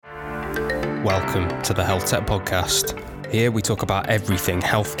Welcome to the Health Tech Podcast. Here we talk about everything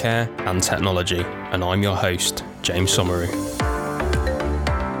healthcare and technology, and I'm your host, James Somaru.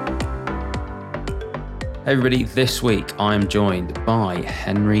 Hey everybody, this week I'm joined by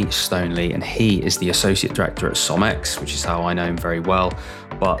Henry Stoneley, and he is the Associate Director at SomX, which is how I know him very well.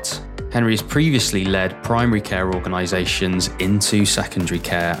 But Henry has previously led primary care organisations into secondary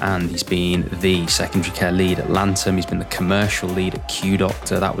care, and he's been the secondary care lead at Lantern. He's been the commercial lead at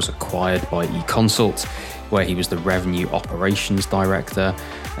QDoctor. That was acquired by eConsult, where he was the revenue operations director,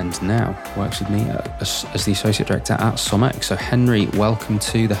 and now works with me as the Associate Director at SomX. So Henry, welcome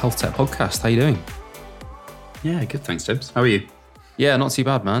to the Health Tech Podcast. How are you doing? Yeah, good. Thanks, James. How are you? Yeah, not too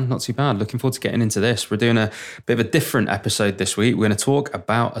bad, man. Not too bad. Looking forward to getting into this. We're doing a bit of a different episode this week. We're going to talk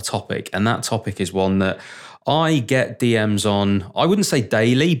about a topic, and that topic is one that I get DMs on, I wouldn't say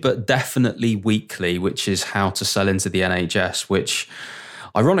daily, but definitely weekly, which is how to sell into the NHS, which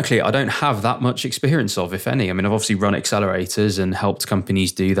ironically, I don't have that much experience of, if any. I mean, I've obviously run accelerators and helped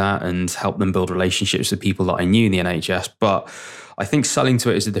companies do that and helped them build relationships with people that I knew in the NHS, but I think selling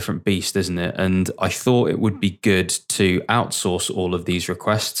to it is a different beast, isn't it? And I thought it would be good to outsource all of these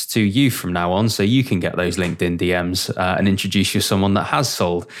requests to you from now on, so you can get those LinkedIn DMs and introduce you as someone that has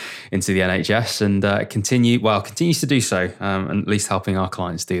sold into the NHS and continues to do so, and at least helping our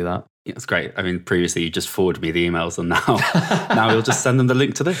clients do that. Yeah, that's great. I mean, previously you just forwarded me the emails, and now you'll just send them the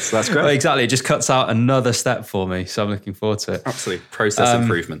link to this. So that's great. Well, exactly. It just cuts out another step for me, so I'm looking forward to it. Absolutely. Process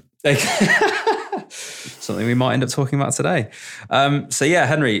improvement. Something we might end up talking about today. So yeah,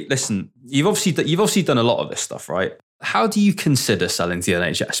 Henry, listen, you've obviously done a lot of this stuff, right? How do you consider selling to the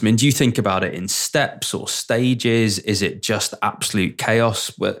NHS? I mean, do you think about it in steps or stages? Is it just absolute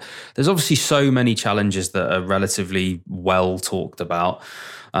chaos? There's obviously so many challenges that are relatively well talked about,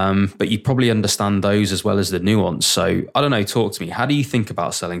 but you probably understand those as well as the nuance. So I don't know, talk to me. How do you think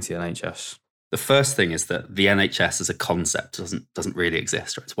about selling to the NHS? The first thing is that the NHS as a concept doesn't really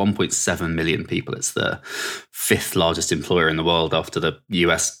exist. Right? It's 1.7 million people. It's the fifth largest employer in the world after the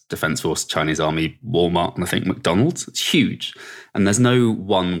US Defense Force, Chinese Army, Walmart, and I think McDonald's. It's huge. And there's no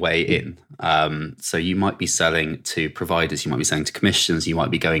one way in. So you might be selling to providers, you might be selling to commissions, you might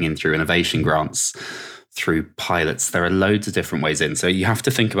be going in through innovation grants, through pilots. There are loads of different ways in. So you have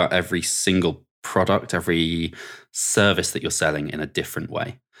to think about every single product, every service that you're selling in a different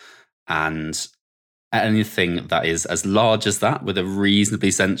way. And anything that is as large as that with a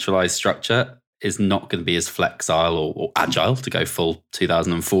reasonably centralized structure is not going to be as flexile or agile, to go full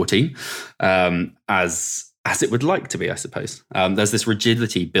 2014, as it would like to be, I suppose. There's this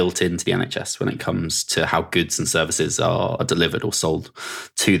rigidity built into the NHS when it comes to how goods and services are delivered or sold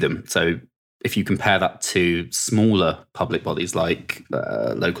to them. So if you compare that to smaller public bodies like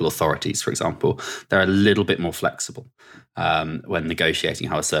local authorities, for example, they're a little bit more flexible when negotiating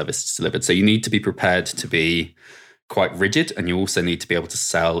how a service is delivered. So you need to be prepared to be quite rigid, and you also need to be able to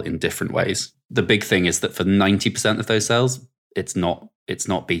sell in different ways. The big thing is that for 90% of those sales, it's not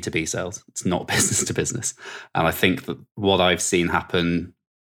B2B sales. It's not business to business. And I think that what I've seen happen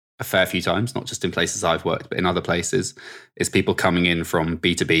a fair few times, not just in places I've worked, but in other places, is people coming in from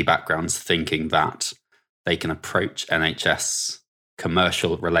B2B backgrounds thinking that they can approach NHS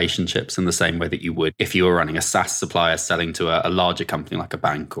commercial relationships in the same way that you would if you were running a SaaS supplier selling to a larger company like a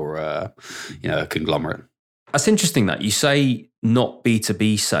bank or a conglomerate. That's interesting that you say not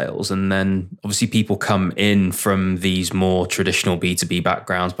B2B sales, and then obviously people come in from these more traditional B2B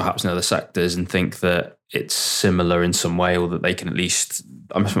backgrounds, perhaps in other sectors, and think that it's similar in some way, or that they can at least,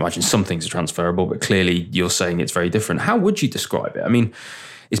 I must imagine some things are transferable, but clearly you're saying it's very different. How would you describe it? I mean,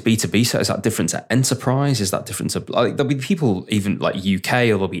 is B2B sales, is that different to enterprise? Is that different to, like, there'll be people even like UK,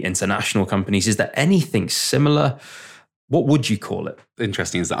 or there'll be international companies. Is there anything similar? What would you call it?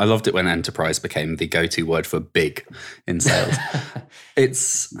 Interesting is that I loved it when enterprise became the go-to word for big in sales.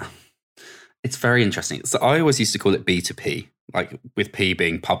 It's very interesting. So I always used to call it B2P, like with P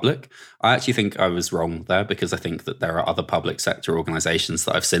being public. I actually think I was wrong there, because I think that there are other public sector organizations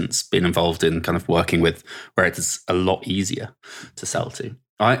that I've since been involved in kind of working with where it's a lot easier to sell to.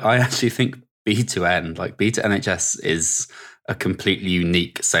 I actually think B2N, like B to NHS, is a completely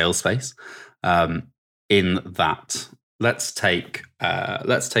unique sales space in that. Let's take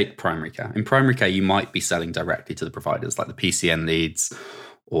primary care. In primary care, you might be selling directly to the providers, like the PCN leads,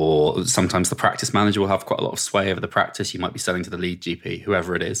 or sometimes the practice manager will have quite a lot of sway over the practice. You might be selling to the lead GP,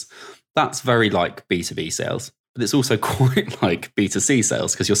 whoever it is. That's very like B2B sales, but it's also quite like B2C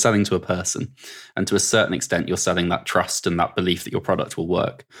sales, because you're selling to a person, and to a certain extent, you're selling that trust and that belief that your product will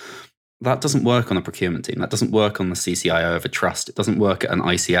work. That doesn't work on a procurement team. That doesn't work on the CCIO of a trust. It doesn't work at an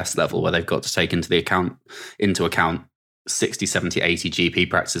ICS level where they've got to take into account 60, 70, 80 GP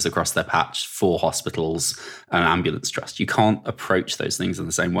practices across their patch, 4 hospitals, and an ambulance trust. You can't approach those things in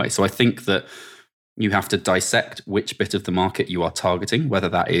the same way. So I think that you have to dissect which bit of the market you are targeting, whether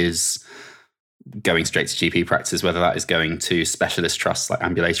that is going straight to GP practices, whether that is going to specialist trusts like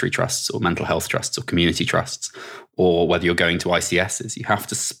ambulatory trusts or mental health trusts or community trusts, or whether you're going to ICSs. You have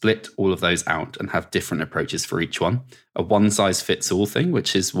to split all of those out and have different approaches for each one. A one-size-fits-all thing,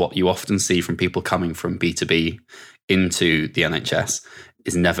 which is what you often see from people coming from B2B into the NHS,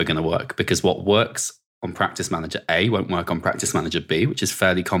 is never going to work, because what works on practice manager A won't work on practice manager B, which is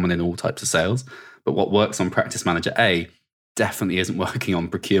fairly common in all types of sales. But what works on practice manager A definitely isn't working on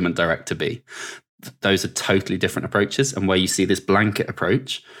procurement director B. Those are totally different approaches. And where you see this blanket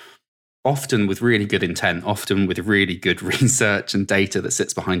approach, often with really good intent, often with really good research and data that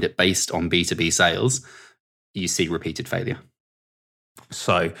sits behind it based on B2B sales, you see repeated failure.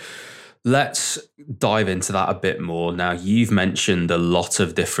 So let's dive into that a bit more. Now, you've mentioned a lot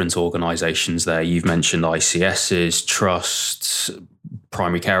of different organisations there. You've mentioned ICSs, trusts,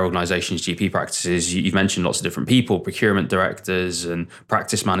 primary care organisations, GP practices. You've mentioned lots of different people, procurement directors and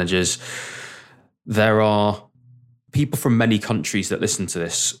practice managers. There are people from many countries that listen to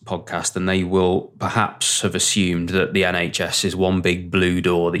this podcast, and they will perhaps have assumed that the NHS is one big blue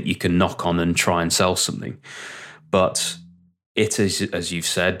door that you can knock on and try and sell something. But it is, as you've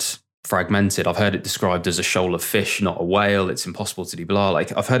said, fragmented. I've heard it described as a shoal of fish, not a whale. It's impossible to do blah.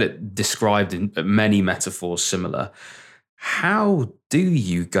 Like, I've heard it described in many metaphors similar. How do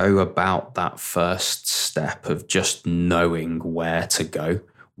you go about that first step of just knowing where to go?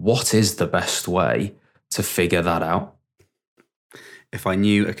 What is the best way to figure that out? If I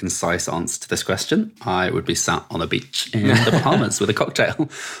knew a concise answer to this question, I would be sat on a beach in the Bahamas with a cocktail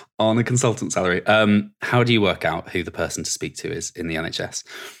on a consultant salary. How do you work out who the person to speak to is in the NHS?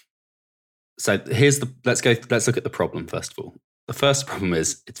 So let's look at the problem first of all. The first problem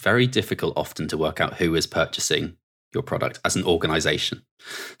is it's very difficult often to work out who is purchasing your product as an organization.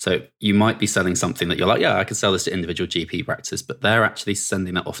 So you might be selling something that you're like, yeah, I can sell this to individual GP practices, but they're actually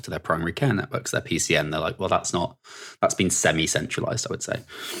sending that off to their primary care networks, their PCN. They're like, well, that's been semi-centralized, I would say.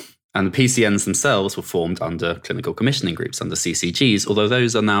 And the PCNs themselves were formed under clinical commissioning groups, under CCGs, although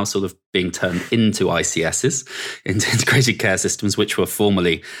those are now sort of being turned into ICSs, into integrated care systems, which were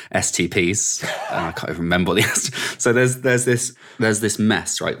formerly STPs. I can't even remember what so there's this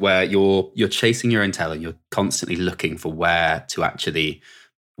mess, right, where you're chasing your own tail and you're constantly looking for where the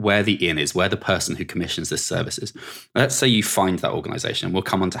in is, where the person who commissions this service is. Let's say you find that organization, and we'll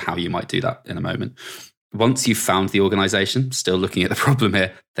come on to how you might do that in a moment. Once you've found the organization, still looking at the problem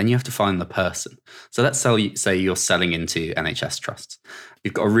here, then you have to find the person. So let's say you're selling into NHS trusts.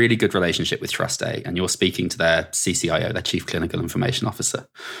 You've got a really good relationship with Trust A, and you're speaking to their CCIO, their Chief Clinical Information Officer.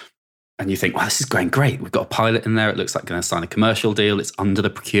 And you think, well, this is going great. We've got a pilot in there. It looks like going to sign a commercial deal. It's under the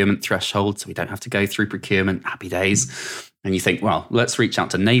procurement threshold, so we don't have to go through procurement. Happy days. And you think, well, let's reach out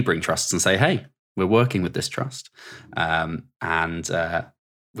to neighbouring trusts and say, hey, we're working with this trust.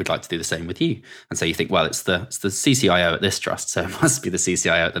 We'd like to do the same with you. And so you think, well, it's the CCIO at this trust, so it must be the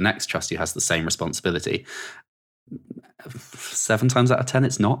CCIO at the next trust who has the same responsibility. 7 times out of 10,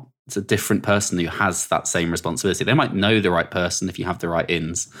 it's not. It's a different person who has that same responsibility. They might know the right person. If you have the right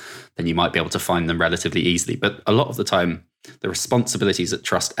ins, then you might be able to find them relatively easily. But a lot of the time, the responsibilities at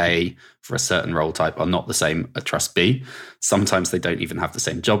Trust A for a certain role type are not the same at Trust B. Sometimes they don't even have the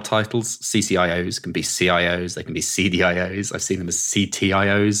same job titles. CCIOs can be CIOs, they can be CDIOs. I've seen them as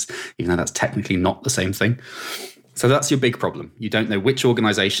CTIOs, even though that's technically not the same thing. So that's your big problem. You don't know which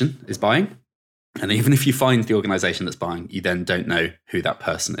organization is buying. And even if you find the organization that's buying, you then don't know who that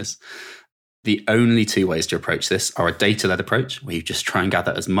person is. The only 2 ways to approach this are a data-led approach, where you just try and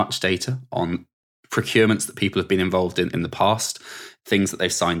gather as much data on procurements that people have been involved in the past, things that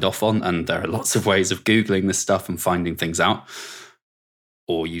they've signed off on, and there are lots of ways of Googling this stuff and finding things out,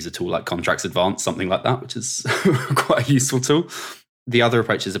 or use a tool like Contracts Advanced, something like that, which is quite a useful tool. The other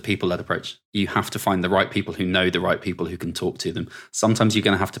approach is a people-led approach. You have to find the right people who know the right people who can talk to them. Sometimes you're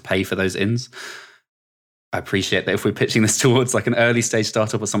going to have to pay for those ins. I appreciate that if we're pitching this towards like an early stage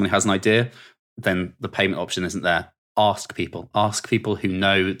startup or someone who has an idea, then the payment option isn't there. Ask people who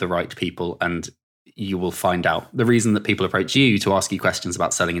know the right people, and you will find out. The reason that people approach you to ask you questions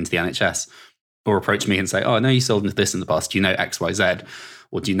about selling into the NHS, or approach me and say, oh, I know you sold into this in the past. Do you know X, Y, Z?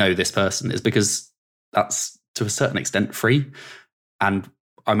 Or do you know this person? Is because that's to a certain extent free. And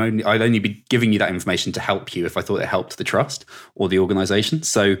I'd only be giving you that information to help you if I thought it helped the trust or the organization.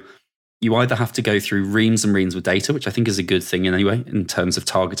 So you either have to go through reams and reams of data, which I think is a good thing in any way, in terms of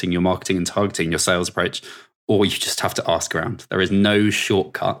targeting your marketing and targeting your sales approach, or you just have to ask around. There is no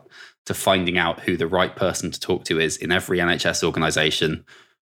shortcut to finding out who the right person to talk to is in every NHS organisation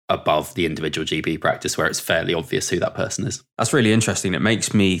above the individual GP practice where it's fairly obvious who that person is. That's really interesting. It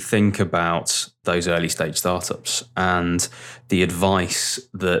makes me think about those early stage startups and the advice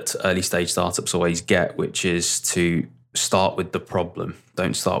that early stage startups always get, which is to start with the problem.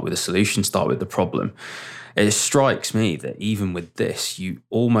 Don't start with a solution, start with the problem. It strikes me that even with this, you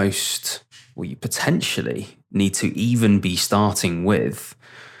potentially need to even be starting with,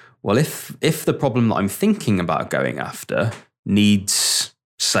 well, if the problem that I'm thinking about going after needs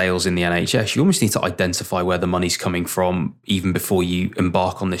sales in the NHS, you almost need to identify where the money's coming from even before you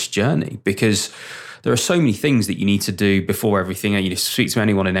embark on this journey, because there are so many things that you need to do before everything. You speak to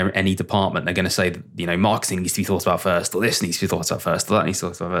anyone in any department, they're going to say that, marketing needs to be thought about first, or this needs to be thought about first, or that needs to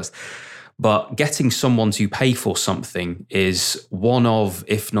be thought about first. But getting someone to pay for something is one of,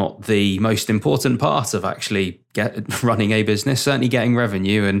 if not the most important part of actually running a business, certainly getting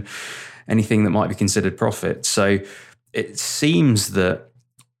revenue and anything that might be considered profit. So it seems that,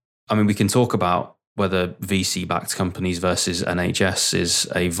 we can talk about whether VC-backed companies versus NHS is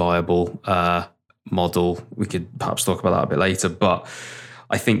a viable model. We could perhaps talk about that a bit later. But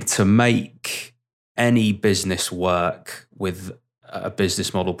I think to make any business work with a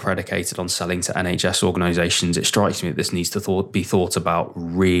business model predicated on selling to NHS organisations, it strikes me that this needs to be thought about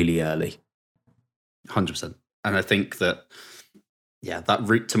really early. 100%. And I think that, that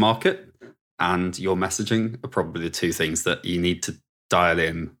route to market and your messaging are probably the two things that you need to dial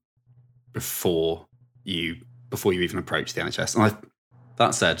in before you even approach the NHS. And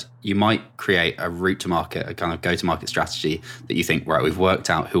that said, you might create a route to market, a kind of go-to-market strategy that you think, right, we've worked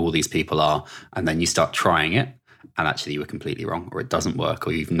out who all these people are, and then you start trying it, and actually you were completely wrong, or it doesn't work,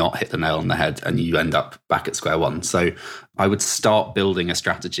 or you've not hit the nail on the head, and you end up back at square one. So I would start building a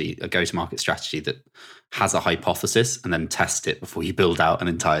strategy, a go-to-market strategy that has a hypothesis, and then test it before you build out an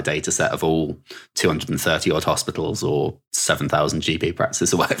entire data set of all 230 odd hospitals or 7,000 GP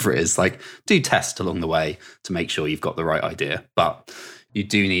practices or whatever it is. Like, do test along the way to make sure you've got the right idea. But you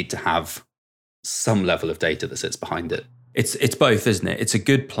do need to have some level of data that sits behind it. It's both, isn't it? It's a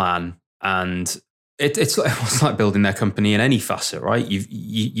good plan, and it's like building their company in any facet, right?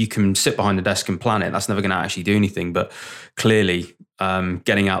 You can sit behind a desk and plan it. That's never going to actually do anything. But clearly,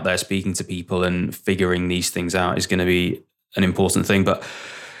 getting out there, speaking to people and figuring these things out is going to be an important thing. But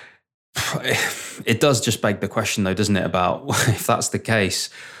it does just beg the question, though, doesn't it, about if that's the case,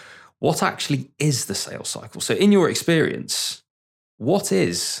 what actually is the sales cycle? So in your experience, what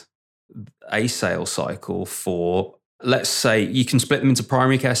is a sales cycle for, let's say, you can split them into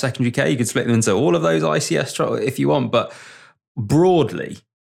primary care, secondary care, you can split them into all of those ICS if you want, but broadly,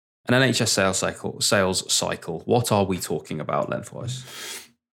 an NHS sales cycle, what are we talking about lengthwise?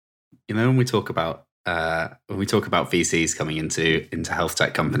 When we talk about VCs coming into health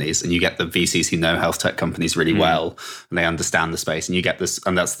tech companies, and you get the VCs who know health tech companies really well, and they understand the space, and you get this,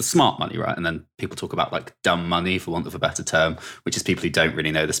 and that's the smart money, right? And then people talk about like dumb money, for want of a better term, which is people who don't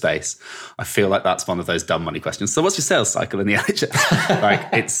really know the space. I feel like that's one of those dumb money questions. So what's your sales cycle in the NHS? Like,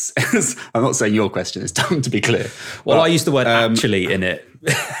 it's I'm not saying your question is dumb, to be clear. Well, I used the word actually in it.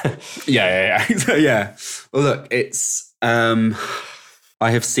 Yeah. Well, look, it's I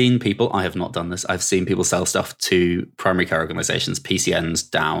have seen people, I have not done this, I've seen people sell stuff to primary care organisations, PCNs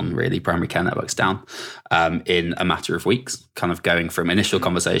down, really, primary care networks down, in a matter of weeks, kind of going from initial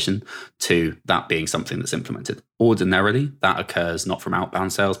conversation to that being something that's implemented. Ordinarily, that occurs not from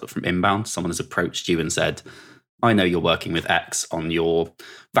outbound sales, but from inbound. Someone has approached you and said, I know you're working with X on your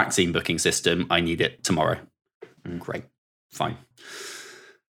vaccine booking system, I need it tomorrow. Great, fine.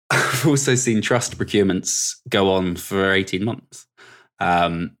 I've also seen trust procurements go on for 18 months.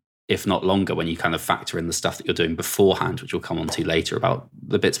 If not longer, when you kind of factor in the stuff that you're doing beforehand, which we'll come on to later about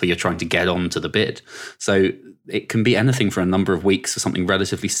the bits where you're trying to get onto the bid. So it can be anything for a number of weeks for something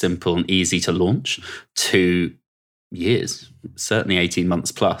relatively simple and easy to launch to years, certainly 18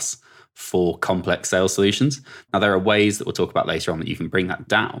 months plus for complex sales solutions. Now, there are ways that we'll talk about later on that you can bring that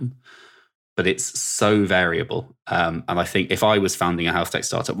down, but it's so variable. And I think if I was founding a health tech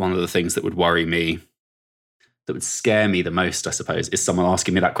startup, one of the things that would worry me, that would scare me the most, I suppose, is someone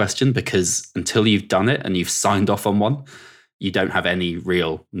asking me that question, because until you've done it and you've signed off on one, you don't have any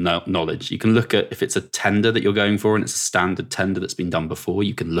real knowledge. You can look at, if it's a tender that you're going for and it's a standard tender that's been done before,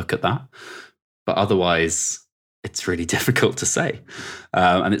 you can look at that. But otherwise, it's really difficult to say.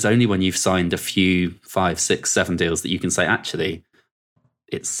 And it's only when you've signed a few 5, 6, 7 deals that you can say, actually,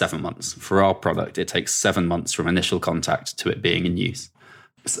 it's 7 months. For our product, it takes 7 months from initial contact to it being in use.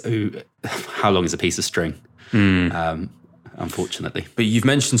 So how long is a piece of string? Unfortunately. But you've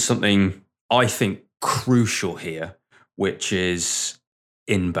mentioned something I think crucial here, which is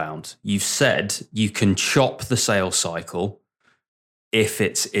inbound. You've said you can chop the sales cycle if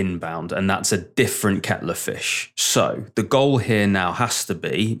it's inbound, and that's a different kettle of fish. So the goal here now has to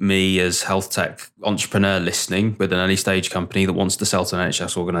be me as health tech entrepreneur listening with an early stage company that wants to sell to an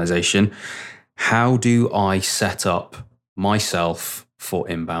NHS organization. How do I set up myself for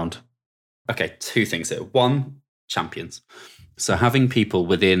inbound? Okay, two things here. One, champions. So having people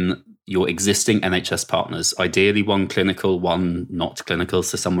within your existing NHS partners, ideally one clinical, one not clinical,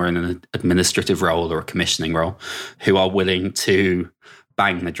 so somewhere in an administrative role or a commissioning role, who are willing to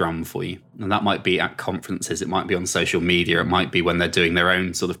bang the drum for you. And that might be at conferences, it might be on social media, it might be when they're doing their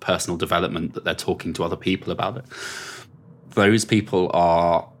own sort of personal development that they're talking to other people about it. Those people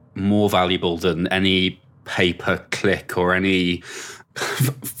are more valuable than any pay-per-click or any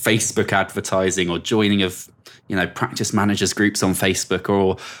Facebook advertising or joining of, practice managers groups on Facebook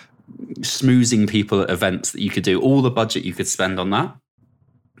or schmoozing people at events that you could do. All the budget you could spend on that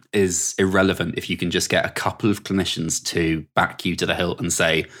is irrelevant if you can just get a couple of clinicians to back you to the hilt and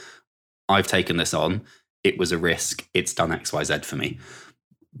say, I've taken this on, it was a risk, it's done XYZ for me.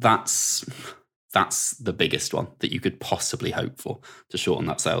 That's the biggest one that you could possibly hope for to shorten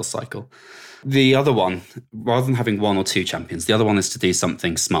that sales cycle. The other one, rather than having one or two champions, the other one is to do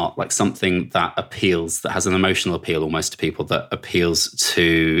something smart, like something that appeals, that has an emotional appeal almost to people, that appeals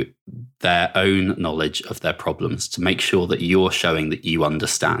to their own knowledge of their problems, to make sure that you're showing that you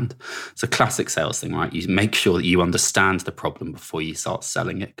understand. It's a classic sales thing, right? You make sure that you understand the problem before you start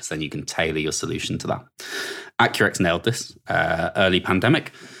selling it, because then you can tailor your solution to that. Accurex nailed this early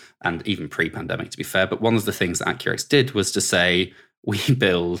pandemic and even pre-pandemic, to be fair. But one of the things that Accurex did was to say, we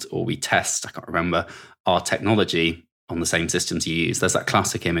build or we test, I can't remember, our technology on the same systems you use. There's that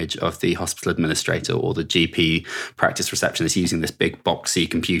classic image of the hospital administrator or the GP practice receptionist using this big boxy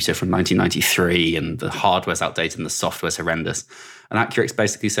computer from 1993, and the hardware's outdated and the software's horrendous. And Accurex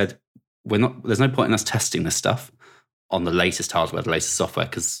basically said, there's no point in us testing this stuff on the latest hardware, the latest software,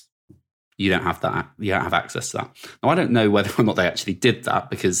 because you don't have that. You don't have access to that. Now, I don't know whether or not they actually did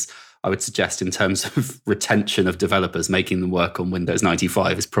that, because I would suggest in terms of retention of developers, making them work on Windows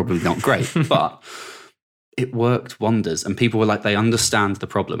 95 is probably not great, but it worked wonders. And people were like, they understand the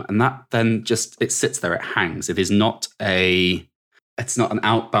problem. And that then just, it sits there, it hangs. It's not an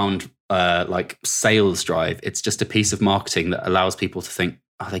outbound like sales drive. It's just a piece of marketing that allows people to think,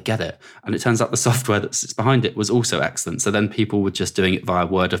 oh, they get it. And it turns out the software that sits behind it was also excellent. So then people were just doing it via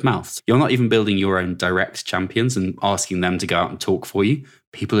word of mouth. You're not even building your own direct champions and asking them to go out and talk for you.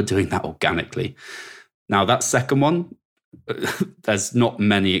 People are doing that organically. Now, that second one, there's not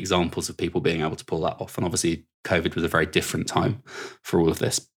many examples of people being able to pull that off. And obviously, COVID was a very different time for all of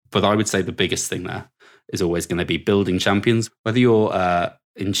this. But I would say the biggest thing there is always going to be building champions. Whether you're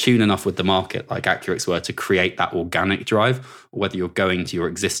in tune enough with the market, like Accurex were, to create that organic drive, or whether you're going to your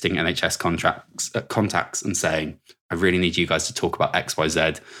existing NHS contacts and saying, I really need you guys to talk about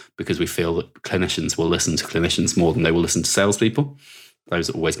XYZ because we feel that clinicians will listen to clinicians more than they will listen to salespeople. Those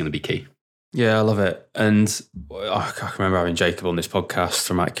are always going to be key. Yeah, I love it. And I can remember having Jacob on this podcast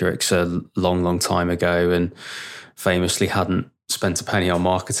from Accurex a long, long time ago, and famously hadn't spent a penny on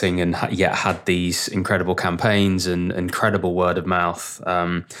marketing and yet had these incredible campaigns and incredible word of mouth.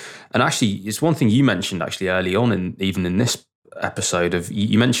 And actually, it's one thing you mentioned actually early on, even in this episode, of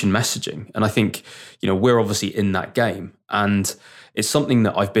you mentioned messaging. And I think, we're obviously in that game, and it's something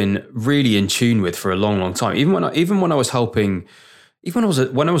that I've been really in tune with for a long, long time. Even when I was helping. Even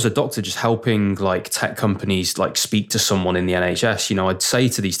when I was a doctor, just helping like tech companies like speak to someone in the NHS, I'd say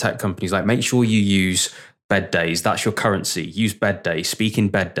to these tech companies, like, make sure you use bed days. That's your currency. Use bed days. Speak in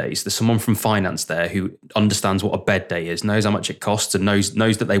bed days. There's someone from finance there who understands what a bed day is, knows how much it costs, and knows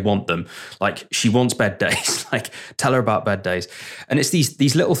that they want them. Like, she wants bed days. Like, tell her about bed days. And it's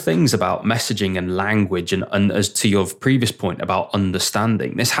these little things about messaging and language, and as to your previous point about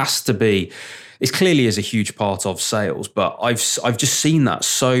understanding, this has to be. It clearly is a huge part of sales, but I've just seen that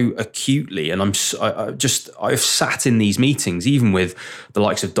so acutely, and I've sat in these meetings, even with the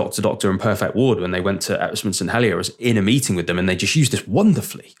likes of Doctor and Perfect Ward, when they went to Epsom St Helier. I was in a meeting with them, and they just used this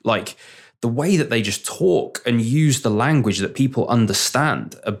wonderfully. Like, the way that they just talk and use the language that people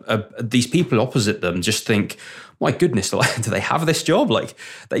understand. These people opposite them just think, my goodness, do they have this job? Like,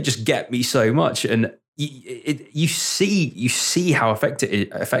 they just get me so much. And you see how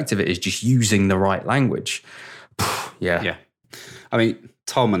effective it is just using the right language. Yeah. I mean,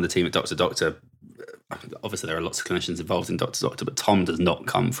 Tom and the team at Doctor, obviously there are lots of clinicians involved in Doctor, but Tom does not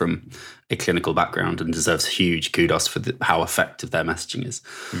come from a clinical background and deserves huge kudos for how effective their messaging is.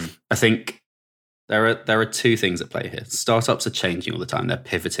 I think There are two things at play here. Startups are changing all the time. They're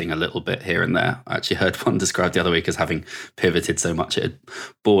pivoting a little bit here and there. I actually heard one described the other week as having pivoted so much it had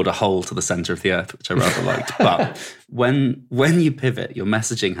bored a hole to the center of the earth, which I rather liked. But when you pivot, your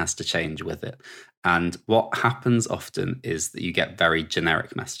messaging has to change with it. And what happens often is that you get very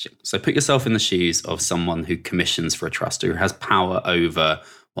generic messaging. So put yourself in the shoes of someone who commissions for a trust, who has power over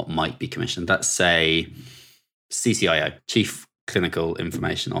what might be commissioned. Let's say CCIO, Chief Clinical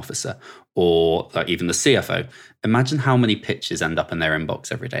Information Officer, or like even the CFO. Imagine how many pitches end up in their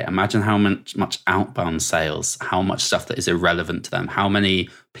inbox every day. Imagine how much outbound sales, how much stuff that is irrelevant to them, how many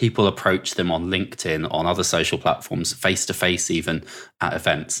people approach them on LinkedIn, on other social platforms, face-to-face even at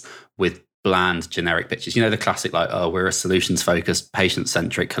events with bland generic pitches. You know, the classic like, oh, we're a solutions-focused,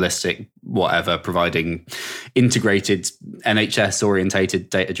 patient-centric, holistic, whatever, providing integrated, NHS-orientated,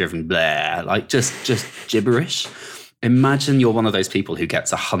 data-driven, blah, like just gibberish. Imagine you're one of those people who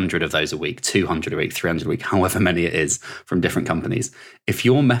gets 100 of those a week, 200 a week, 300 a week, however many it is from different companies. If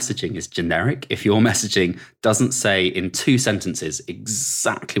your messaging is generic, if your messaging doesn't say in 2 sentences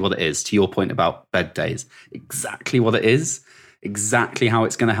exactly what it is, to your point about bed days, exactly what it is, exactly how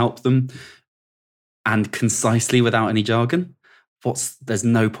it's going to help them, and concisely without any jargon, there's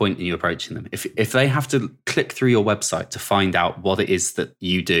no point in you approaching them. If they have to click through your website to find out what it is that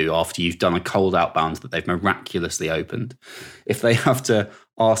you do after you've done a cold outbound that they've miraculously opened, if they have to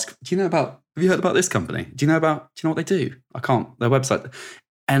ask, have you heard about this company? Do you know what they do? Their website,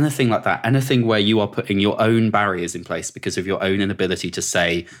 anything like that, anything where you are putting your own barriers in place because of your own inability to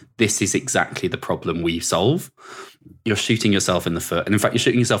say, this is exactly the problem we solve, you're shooting yourself in the foot. And in fact, you're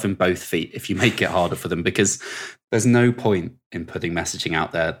shooting yourself in both feet if you make it harder for them, because there's no point in putting messaging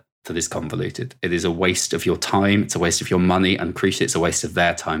out there that is convoluted. It is a waste of your time. It's a waste of your money. And crucially, it's a waste of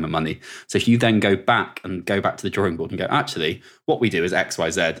their time and money. So if you then go back to the drawing board and go, actually, what we do is X, Y,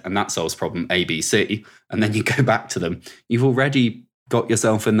 Z, and that solves problem A, B, C. And then you go back to them, you've already got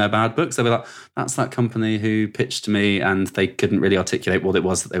yourself in their bad books. They'll be like, that's that company who pitched to me and they couldn't really articulate what it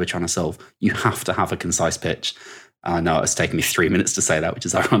was that they were trying to solve. You have to have a concise pitch. I know it's taken me 3 minutes to say that, which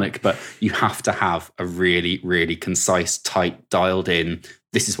is ironic, but you have to have a really, really concise, tight, dialed in,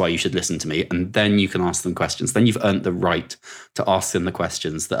 this is why you should listen to me. And then you can ask them questions. Then you've earned the right to ask them the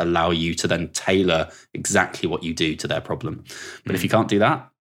questions that allow you to then tailor exactly what you do to their problem. But if you can't do that,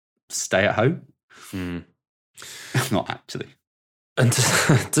 stay at home. Not actually. And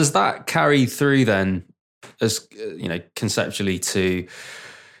does that carry through then, as conceptually, to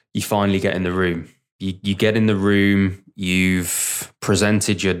you finally get in the room? You get in the room, you've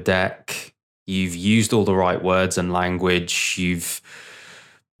presented your deck, you've used all the right words and language, you've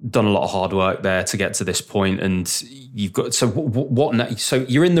done a lot of hard work there to get to this point, and you've got, so what now? So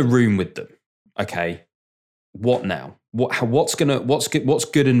you're in the room with them, okay? What now? What's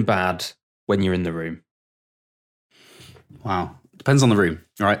good and bad when you're in the room? Wow. Depends on the room,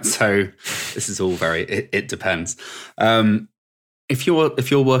 right? So this is all it depends. If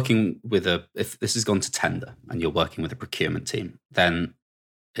you're working with if this has gone to tender and you're working with a procurement team, then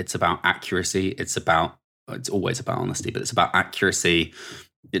it's about accuracy. It's always about honesty, but it's about accuracy.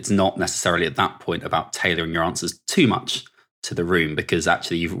 It's not necessarily at that point about tailoring your answers too much to the room, because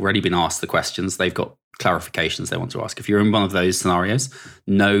actually you've already been asked the questions. They've got clarifications they want to ask. If you're in one of those scenarios,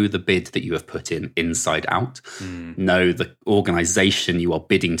 know the bid that you have put in inside out. Know the organization you are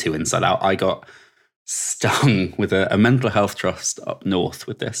bidding to inside out. I got stung with a mental health trust up north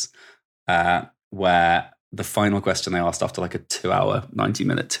with this, where the final question they asked after like a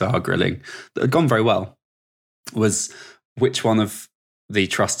 90-minute, 2-hour grilling that had gone very well was, which one of the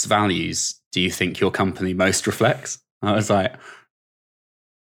trust's values do you think your company most reflects? I was like,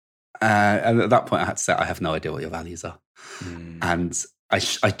 and at that point I had to say, I have no idea what your values are. And I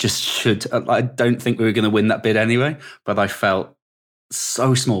just should, I don't think we were going to win that bid anyway, but I felt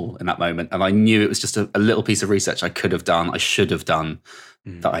so small in that moment. And I knew it was just a little piece of research I could have done, I should have done,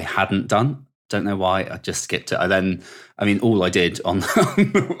 that I hadn't done. Don't know why, I just skipped it. All I did on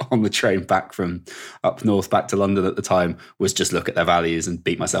the train back from up north back to London at the time was just look at their values and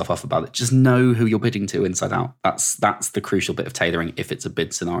beat myself up about it. Just know who you're bidding to inside out. That's the crucial bit of tailoring if it's a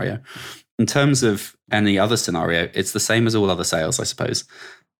bid scenario. In terms of any other scenario, it's the same as all other sales, I suppose.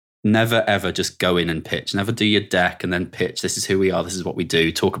 Never, ever just go in and pitch. Never do your deck and then pitch. This is who we are. This is what we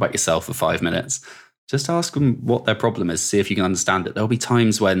do. Talk about yourself for 5 minutes. Just ask them what their problem is. See if you can understand it. There'll be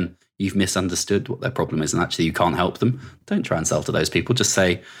times when you've misunderstood what their problem is and actually you can't help them. Don't try and sell to those people. Just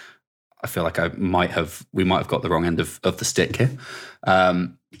say, I feel like we might have got the wrong end of the stick here.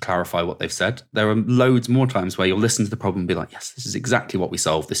 Clarify what they've said. There are loads more times where you'll listen to the problem and be like, yes, this is exactly what we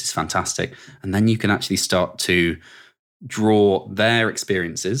solved. This is fantastic. And then you can actually start to draw their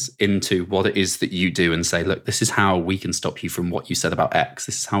experiences into what it is that you do and say, look, this is how we can stop you from what you said about X.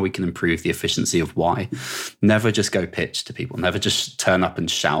 This is how we can improve the efficiency of Y. Never just go pitch to people. Never just turn up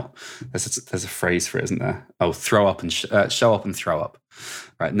and shout. There's a phrase for it, isn't there? Oh, throw up and show up and throw up.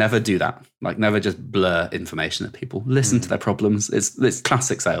 Right? Never do that. Like, never just blur information at people. Listen to their problems. It's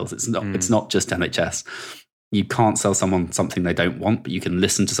classic sales. It's not just NHS. You can't sell someone something they don't want, but you can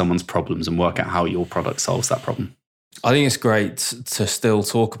listen to someone's problems and work out how your product solves that problem. I think it's great to still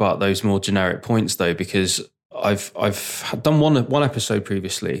talk about those more generic points, though, because I've done one episode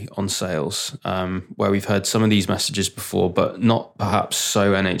previously on sales where we've heard some of these messages before, but not perhaps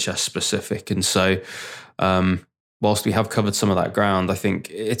so NHS specific. And so whilst we have covered some of that ground, I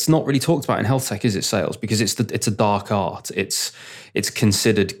think it's not really talked about in health tech, is it, sales? Because it's a dark art. It's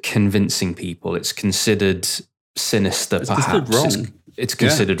considered convincing people. It's considered sinister, perhaps. Considered wrong. It's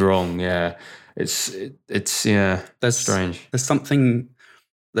considered wrong, yeah. It's that's strange. There's something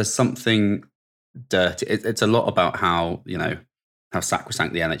dirty. It's a lot about how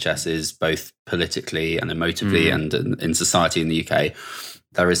sacrosanct the NHS is, both politically and emotively, and in society in the UK.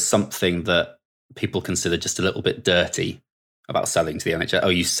 There is something that people consider just a little bit dirty about selling to the NHS. Oh,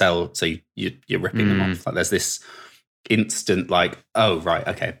 you sell, so you're ripping them off. Like, there's this instant, like, oh right,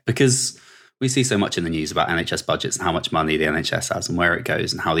 okay, because we see so much in the news about NHS budgets and how much money the NHS has and where it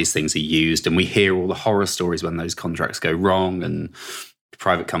goes and how these things are used. And we hear all the horror stories when those contracts go wrong and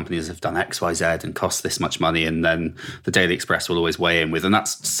private companies have done X, Y, Z and cost this much money. And then the Daily Express will always weigh in with, and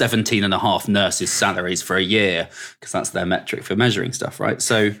that's 17 and a half nurses' salaries for a year, because that's their metric for measuring stuff, right?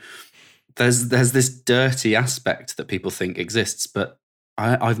 So there's this dirty aspect that people think exists, but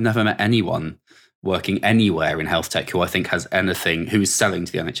I've never met anyone working anywhere in health tech who I think has anything, who is selling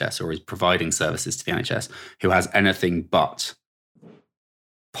to the NHS or is providing services to the NHS, who has anything but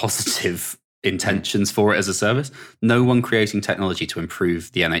positive intentions for it as a service. No one creating technology to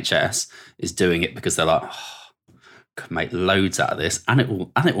improve the NHS is doing it because they're like, could make loads out of this, and it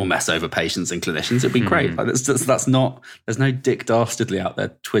will mess over patients and clinicians. It'd be great. Like, that's not. There's no Dick Dastardly out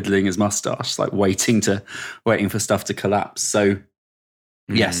there twiddling his mustache, like waiting for stuff to collapse. So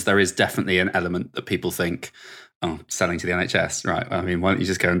yes, there is definitely an element that people think, oh, selling to the NHS, right? I mean, why don't you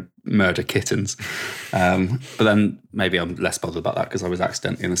just go and murder kittens? But then maybe I'm less bothered about that because I was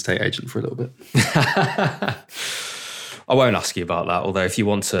accidentally an estate agent for a little bit. I won't ask you about that. Although, if you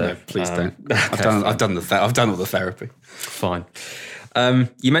want to, no, please don't. Okay, I've done all the therapy. Fine.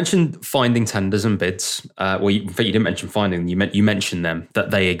 You mentioned finding tenders and bids. In fact, you didn't mention finding them. You mentioned them,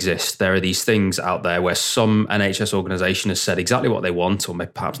 that they exist. There are these things out there where some NHS organisation has said exactly what they want, or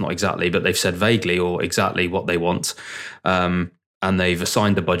perhaps not exactly, but they've said vaguely or exactly what they want, and they've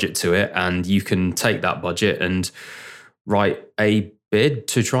assigned a budget to it, and you can take that budget and write a bid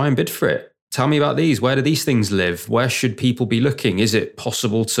to try and bid for it. Tell me about these. Where do these things live? Where should people be looking? Is it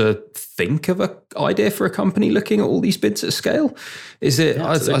possible to think of an idea for a company looking at all these bids at scale? Is it? Yeah,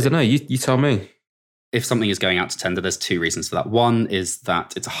 I don't know. You tell me. If something is going out to tender, there's two reasons for that. One is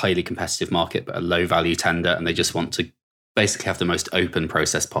that it's a highly competitive market, but a low value tender, and they just want to basically have the most open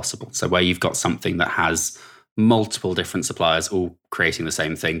process possible. So where you've got something that has multiple different suppliers all creating the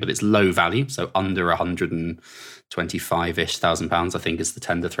same thing, but it's low value, so under 125-ish thousand pounds, I think, is the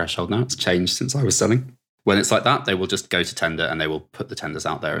tender threshold now. It's changed since I was selling. When it's like that, they will just go to tender and they will put the tenders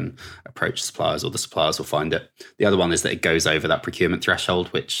out there and approach suppliers, or the suppliers will find it. The other one is that it goes over that procurement threshold,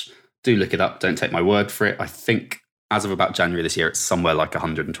 which, do look it up, don't take my word for it. I think as of about January this year, it's somewhere like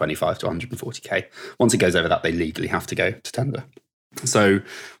 125 to 140k. Once it goes over that, they legally have to go to tender. So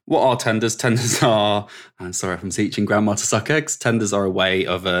what are tenders? Tenders are, I'm sorry if I'm teaching grandma to suck eggs, tenders are a way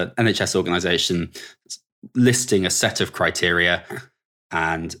of an NHS organisation listing a set of criteria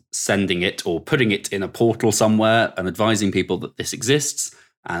and sending it or putting it in a portal somewhere and advising people that this exists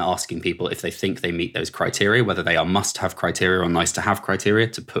and asking people if they think they meet those criteria, whether they are must-have criteria or nice-to-have criteria,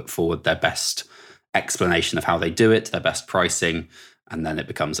 to put forward their best explanation of how they do it, their best pricing. And then it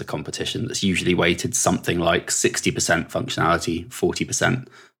becomes a competition that's usually weighted something like 60% functionality, 40%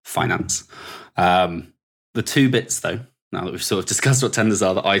 finance. The two bits, though, now that we've sort of discussed what tenders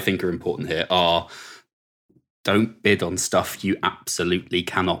are, that I think are important here are: don't bid on stuff you absolutely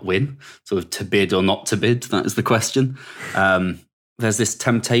cannot win. Sort of to bid or not to bid, that is the question. There's this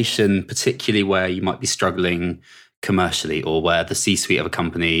temptation, particularly where you might be struggling commercially, or where the C-suite of a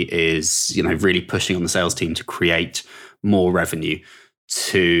company is, really pushing on the sales team to create more revenue.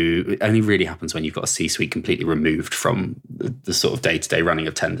 It only really happens when you've got a C-suite completely removed from the sort of day-to-day running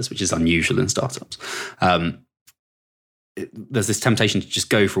of tenders, which is unusual in startups. There's this temptation to just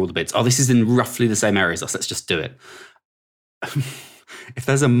go for all the bids. Oh, this is in roughly the same areas. Let's just do it. If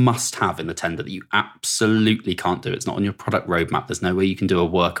there's a must-have in the tender that you absolutely can't do, it's not on your product roadmap, there's no way you can do a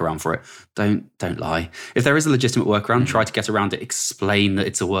workaround for it, don't lie. If there is a legitimate workaround, try to get around it, explain that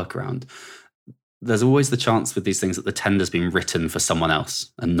it's a workaround. There's always the chance with these things that the tender's been written for someone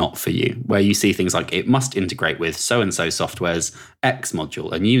else and not for you, where you see things like it must integrate with so-and-so software's X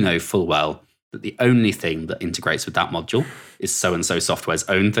module, and you know full well that the only thing that integrates with that module is so-and-so software's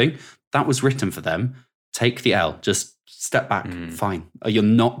own thing. That was written for them. Take the L. Just step back. Fine. You're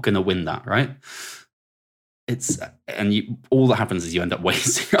not going to win that, right? All that happens is you end up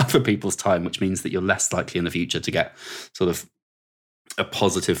wasting other people's time, which means that you're less likely in the future to get sort of a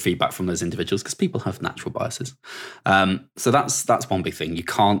positive feedback from those individuals, because people have natural biases. So that's one big thing. You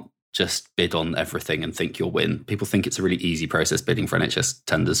can't just bid on everything and think you'll win. People think it's a really easy process bidding for NHS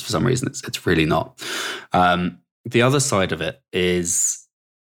tenders. For some reason, it's really not. The other side of it is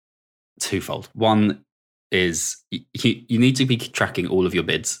twofold. One is you need to be tracking all of your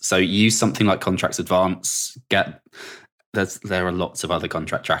bids. So use something like Contracts Advance. There are lots of other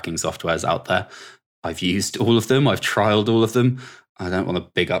contract tracking softwares out there. I've used all of them. I've trialed all of them. I don't want to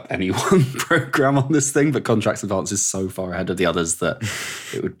big up any one program on this thing, but Contracts Advance is so far ahead of the others that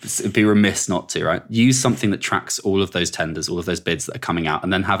it'd be remiss not to, right? Use something that tracks all of those tenders, all of those bids that are coming out,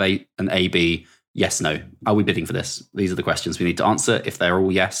 and then have an A/B, yes, no. Are we bidding for this? These are the questions we need to answer. If they're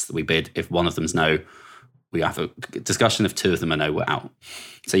all yes, we bid. If one of them's no, we have a discussion. If two of them are no, we're out.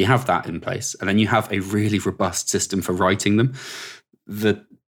 So you have that in place. And then you have a really robust system for writing them that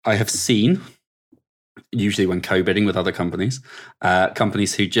I have seen, usually when co-bidding with other companies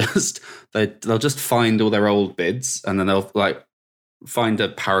who they'll just find all their old bids, and then they'll like find a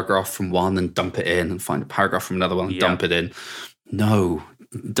paragraph from one and dump it in, and find a paragraph from another one and dump it in. No,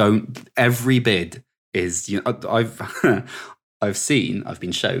 don't. Every bid is, I've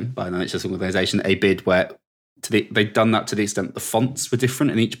been shown by an NHS organisation a bid where they've done that to the extent the fonts were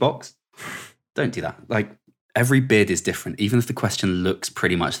different in each box. Don't do that. Like, every bid is different. Even if the question looks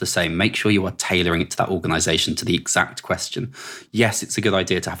pretty much the same, make sure you are tailoring it to that organisation, to the exact question. Yes, it's a good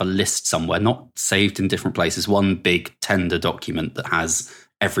idea to have a list somewhere, not saved in different places, one big tender document that has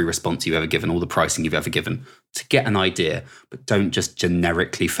every response you've ever given, all the pricing you've ever given, to get an idea, but don't just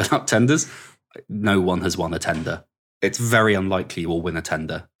generically fill out tenders. No one has won a tender. It's very unlikely you will win a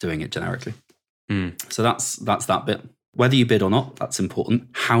tender doing it generically. So that's that bit. Whether you bid or not, that's important.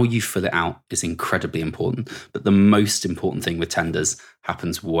 How you fill it out is incredibly important. But the most important thing with tenders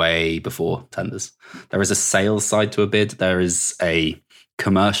happens way before tenders. There is a sales side to a bid. There is a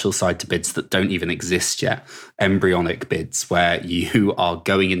commercial side to bids that don't even exist yet. Embryonic bids, where you are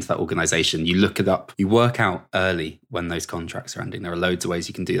going into that organisation, you look it up, you work out early when those contracts are ending. There are loads of ways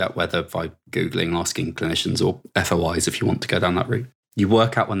you can do that, whether by Googling, asking clinicians, or FOIs if you want to go down that route. You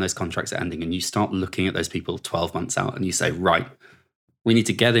work out when those contracts are ending, and you start looking at those people 12 months out, and you say, right, we need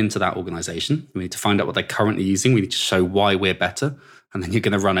to get into that organisation. We need to find out what they're currently using. We need to show why we're better. And then you're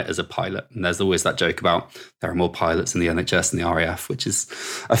going to run it as a pilot. And there's always that joke about there are more pilots in the NHS than the RAF, which is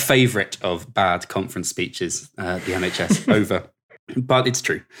a favourite of bad conference speeches, the NHS over. But it's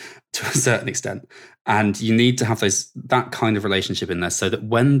true to a certain extent. And you need to have that kind of relationship in there, so that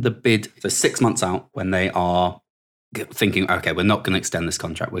when the bid, so 6 months out, when they are thinking, okay, we're not going to extend this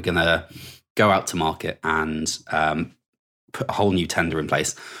contract, we're going to go out to market and put a whole new tender in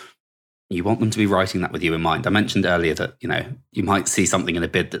place. You want them to be writing that with you in mind. I mentioned earlier that, you might see something in a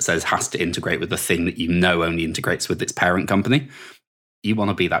bid that says has to integrate with the thing that only integrates with its parent company. You want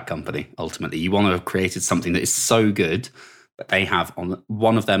to be that company, ultimately. You want to have created something that is so good that they have on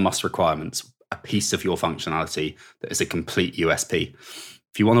one of their must requirements, a piece of your functionality that is a complete USP.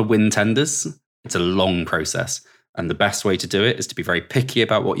 If you want to win tenders, it's a long process. And the best way to do it is to be very picky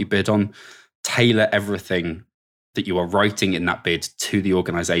about what you bid on, tailor everything that you are writing in that bid to the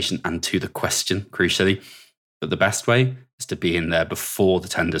organisation and to the question, crucially. But the best way is to be in there before the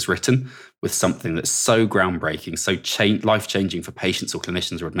tender's written with something that's so groundbreaking, so life-changing for patients or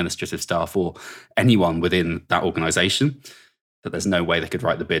clinicians or administrative staff or anyone within that organisation, that there's no way they could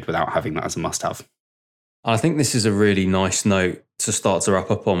write the bid without having that as a must-have. I think this is a really nice note to start to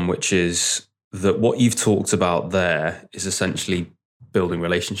wrap up on, which is that what you've talked about there is essentially building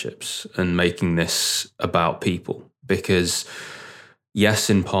relationships and making this about people. Because yes,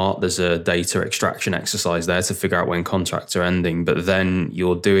 in part, there's a data extraction exercise there to figure out when contracts are ending, but then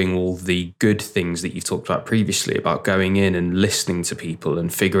you're doing all the good things that you've talked about previously, about going in and listening to people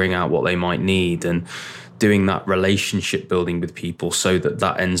and figuring out what they might need and doing that relationship building with people so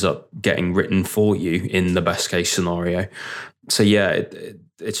that ends up getting written for you in the best case scenario. So yeah,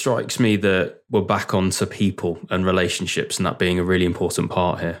 it strikes me that we're back onto people and relationships, and that being a really important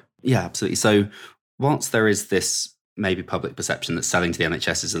part here. Yeah, absolutely. So whilst there is this maybe public perception that selling to the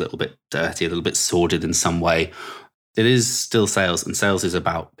NHS is a little bit dirty, a little bit sordid in some way. It is still sales, and sales is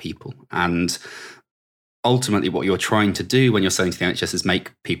about people. And ultimately what you're trying to do when you're selling to the NHS is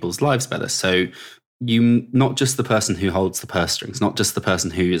make people's lives better. So you, not just the person who holds the purse strings, not just the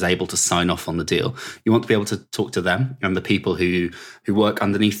person who is able to sign off on the deal. You want to be able to talk to them and the people who work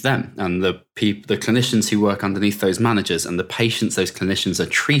underneath them, and the clinicians who work underneath those managers, and the patients those clinicians are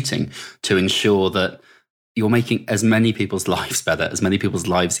treating, to ensure that you're making as many people's lives better, as many people's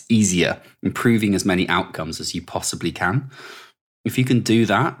lives easier, improving as many outcomes as you possibly can. If you can do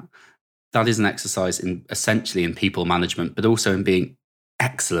that, that is an exercise in essentially in people management, but also in being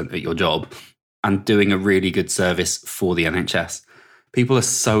excellent at your job and doing a really good service for the NHS. People are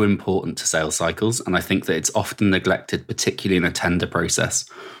so important to sales cycles, and I think that it's often neglected, particularly in a tender process,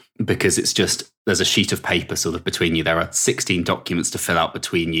 because it's just, there's a sheet of paper sort of between you. There are 16 documents to fill out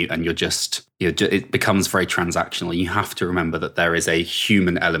between you, and it becomes very transactional. You have to remember that there is a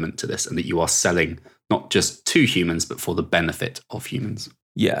human element to this, and that you are selling not just to humans, but for the benefit of humans.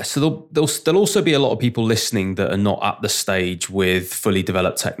 Yeah, so there'll also be a lot of people listening that are not at the stage with fully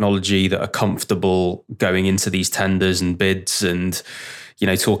developed technology, that are comfortable going into these tenders and bids and,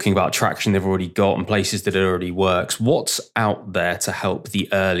 talking about traction they've already got and places that it already works. What's out there to help the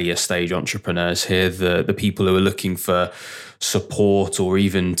earlier stage entrepreneurs here, the people who are looking for support or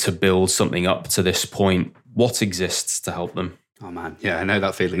even to build something up to this point? What exists to help them? Oh man, yeah, I know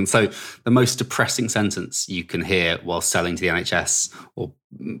that feeling. So the most depressing sentence you can hear while selling to the NHS or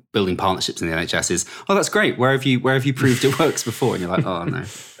building partnerships in the NHS is, "Oh, that's great. Where have you proved it works before?" And you're like, "Oh no."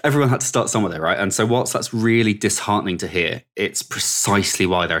 Everyone had to start somewhere, right? And so whilst that's really disheartening to hear, it's precisely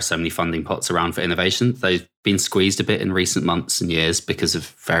why there are so many funding pots around for innovation. They've been squeezed a bit in recent months and years because of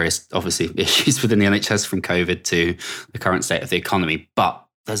various, obviously, issues within the NHS, from COVID to the current state of the economy. But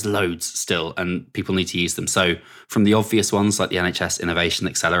there's loads still, and people need to use them. So from the obvious ones like the NHS Innovation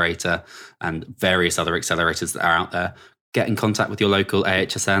Accelerator and various other accelerators that are out there, get in contact with your local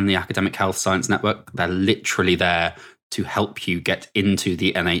AHSN, the Academic Health Science Network. They're literally there to help you get into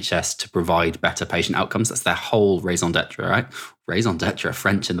the NHS to provide better patient outcomes. That's their whole raison d'etre, right? Raison d'etre,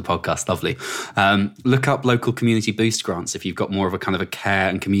 French in the podcast, lovely. Look up local community boost grants if you've got more of a kind of a care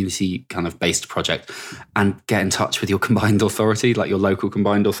and community kind of based project, and get in touch with your combined authority, like your local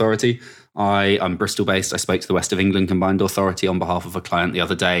combined authority. I'm Bristol based. I spoke to the West of England Combined Authority on behalf of a client the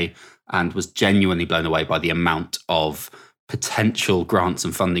other day and was genuinely blown away by the amount of potential grants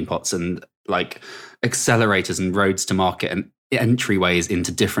and funding pots and like accelerators and roads to market and entryways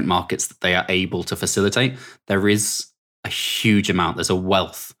into different markets that they are able to facilitate. There is a huge amount. There's a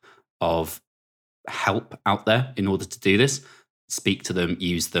wealth of help out there in order to do this. Speak to them,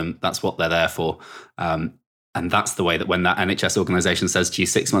 use them. That's what they're there for. And that's the way that when that NHS organisation says to you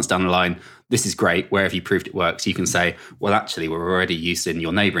 6 months down the line, "This is great, where have you proved it works?" You can say, "Well, actually, we're already used in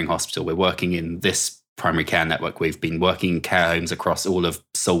your neighbouring hospital. We're working in this primary care network. We've been working in care homes across all of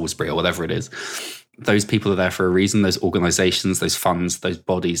Salisbury," or whatever it is. Those people are there for a reason. Those organisations, those funds, those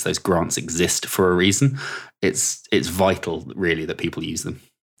bodies, those grants exist for a reason. It's vital, really, that people use them.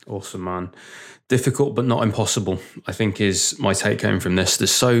 Awesome, man. Difficult but not impossible, I think, is my take home from this.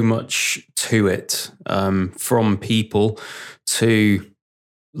 There's so much to it, from people to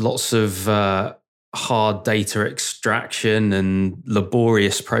lots of hard data extraction and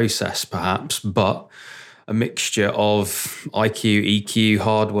laborious process, perhaps, but a mixture of IQ, EQ,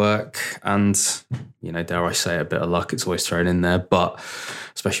 hard work, and, dare I say, a bit of luck. It's always thrown in there, but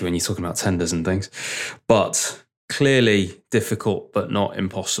especially when you're talking about tenders and things. But clearly difficult, but not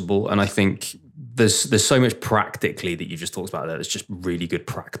impossible. And I think there's so much practically that you just talked about there. It's just really good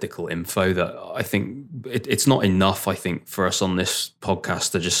practical info that I think it's not enough, I think, for us on this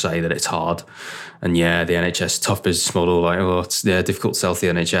podcast to just say that it's hard. And yeah, the NHS, tough business model, like, it's difficult to sell to the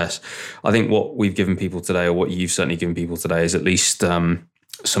NHS. I think what we've given people today, or what you've certainly given people today, is at least some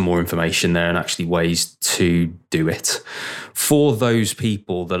more information there and actually ways to do it. For those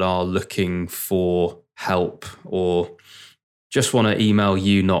people that are looking for help or just want to email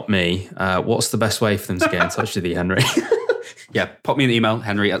you, not me, what's the best way for them to get in touch with you, Henry? Yeah, pop me an email,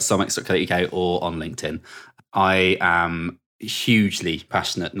 henry@somx.co.uk, or on LinkedIn. I am hugely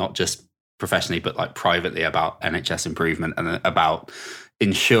passionate, not just professionally, but like privately, about NHS improvement and about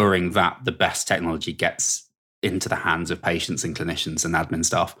ensuring that the best technology gets into the hands of patients and clinicians and admin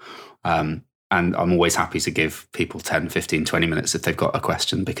staff. And I'm always happy to give people 10, 15, 20 minutes if they've got a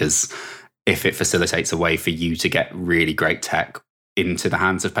question, because if it facilitates a way for you to get really great tech into the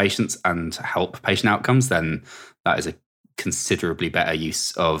hands of patients and help patient outcomes, then that is a considerably better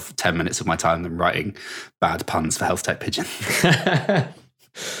use of 10 minutes of my time than writing bad puns for Health Tech Pigeon.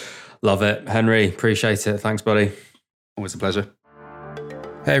 Love it. Henry, appreciate it. Thanks, buddy. Always a pleasure.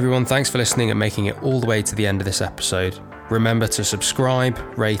 Hey everyone, thanks for listening and making it all the way to the end of this episode. Remember to subscribe,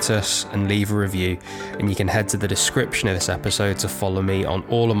 rate us, and leave a review. And you can head to the description of this episode to follow me on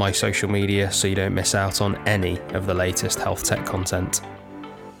all of my social media so you don't miss out on any of the latest health tech content.